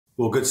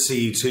Well, good to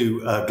see you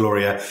too,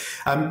 Gloria.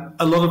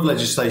 A lot of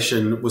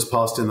legislation was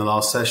passed in the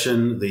last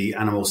session: the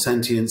animal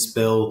sentience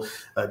bill,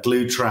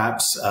 glue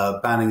traps,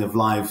 banning of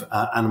live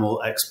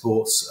animal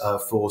exports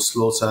for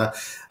slaughter.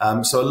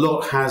 So a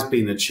lot has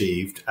been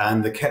achieved,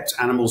 and the kept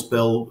animals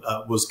bill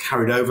was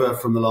carried over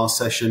from the last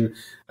session.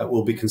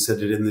 Will be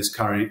considered in this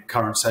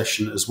current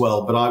session as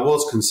well. But I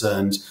was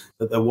concerned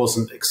that there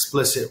wasn't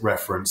explicit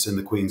reference in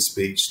the Queen's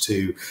speech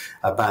to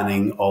a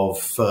banning of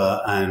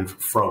fur and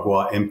foie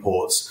gras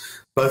imports.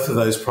 Both of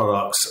those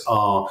products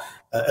are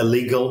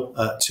illegal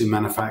to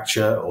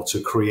manufacture or to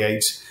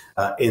create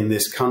in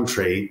this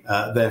country.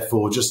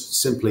 Therefore,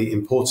 just simply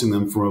importing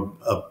them from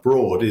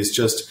abroad is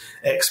just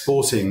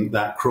exporting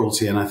that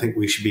cruelty, and I think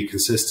we should be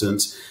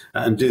consistent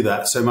and do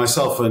that. So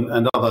myself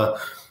and other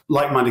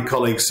like-minded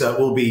colleagues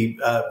will be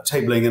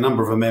tabling a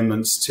number of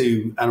amendments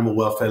to animal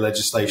welfare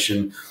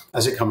legislation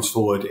as it comes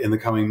forward in the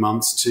coming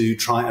months to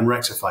try and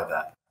rectify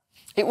that.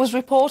 It was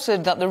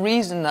reported that the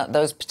reason that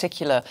those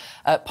particular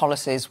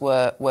policies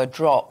were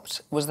dropped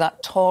was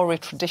that Tory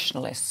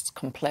traditionalists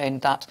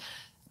complained that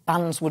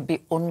bans would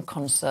be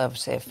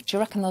unconservative. Do you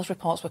reckon those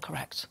reports were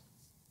correct?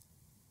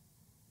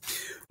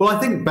 Well, I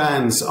think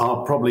bans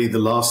are probably the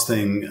last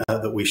thing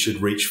that we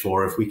should reach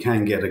for. If we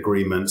can get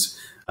agreement,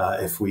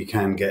 if we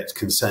can get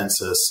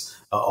consensus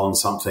on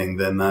something,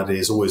 then that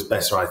is always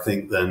better, I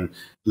think, than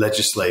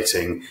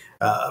legislating.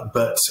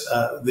 But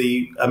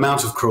the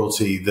amount of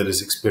cruelty that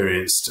is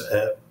experienced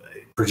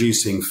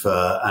producing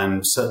fur,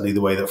 and certainly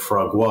the way that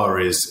foie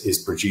gras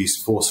is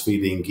produced,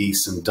 force-feeding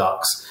geese and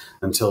ducks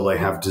until they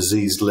have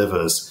diseased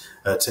livers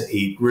to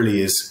eat,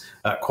 really is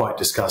quite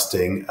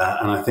disgusting.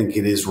 And I think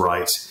it is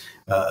right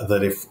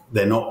that if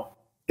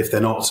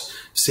they're not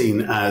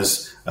seen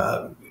as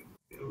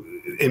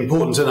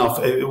important enough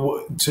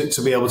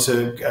to be able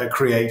to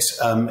create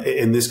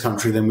in this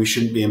country, then we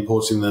shouldn't be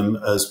importing them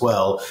as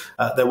well.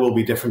 There will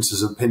be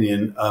differences of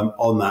opinion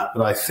on that,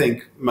 but I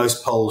think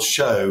most polls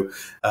show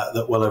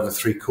that well over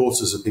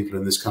 3/4 of people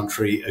in this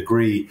country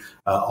agree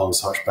on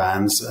such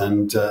bans,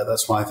 and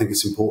that's why I think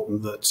it's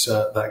important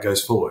that that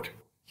goes forward.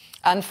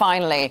 And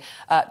finally,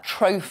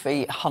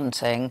 trophy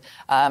hunting,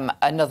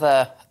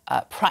 another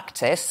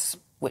practice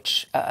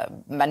which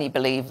many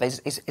believe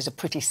is a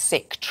pretty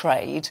sick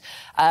trade,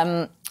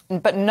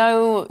 but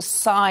no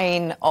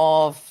sign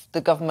of the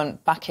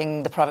government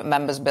backing the private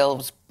members'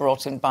 bills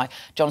brought in by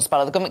John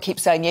Sparrow. The government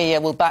keeps saying, yeah,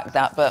 we'll back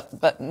that,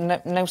 but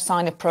no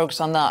sign of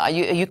progress on that. Are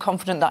you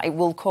confident that it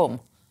will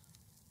come?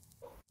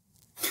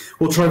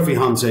 Well, trophy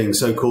hunting,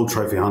 so-called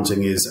trophy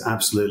hunting, is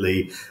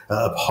absolutely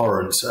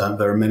abhorrent.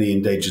 There are many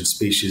endangered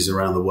species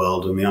around the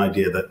world, and the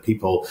idea that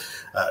people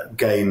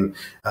gain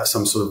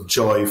some sort of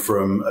joy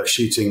from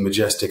shooting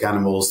majestic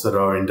animals that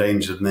are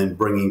endangered and then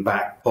bringing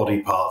back body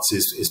parts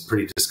is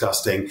pretty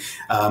disgusting.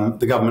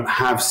 The government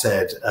have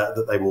said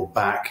that they will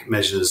back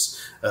measures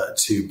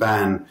to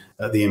ban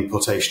the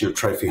importation of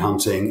trophy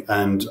hunting,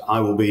 and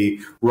I will be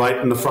right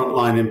in the front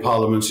line in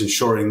Parliament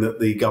ensuring that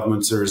the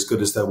governments are as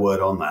good as their word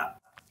on that.